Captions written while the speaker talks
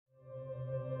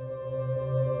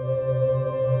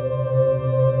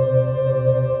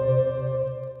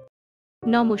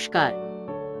নমস্কার।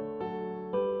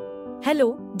 Hello,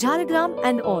 Jharagram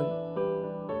and all.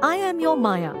 I am your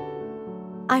Maya.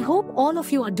 I hope all of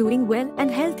you are doing well and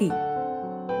healthy.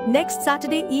 Next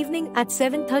Saturday evening at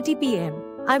 7:30 p.m.,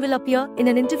 I will appear in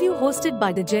an interview hosted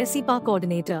by the JRCPAA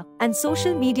coordinator and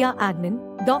social media admin,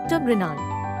 Dr. Mrinal.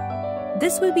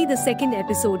 This will be the second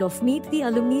episode of Meet the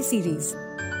Alumni series.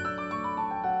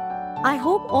 I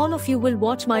hope all of you will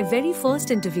watch my very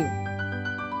first interview.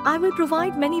 I will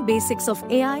provide many basics of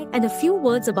AI and a few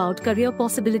words about career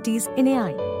possibilities in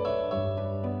AI.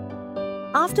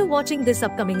 After watching this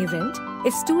upcoming event,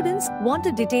 if students want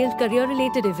a detailed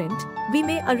career-related event, we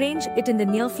may arrange it in the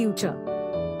near future.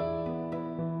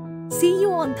 See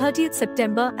you on 30th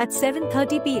September at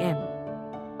 7:30 p.m.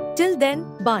 Till then,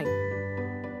 bye.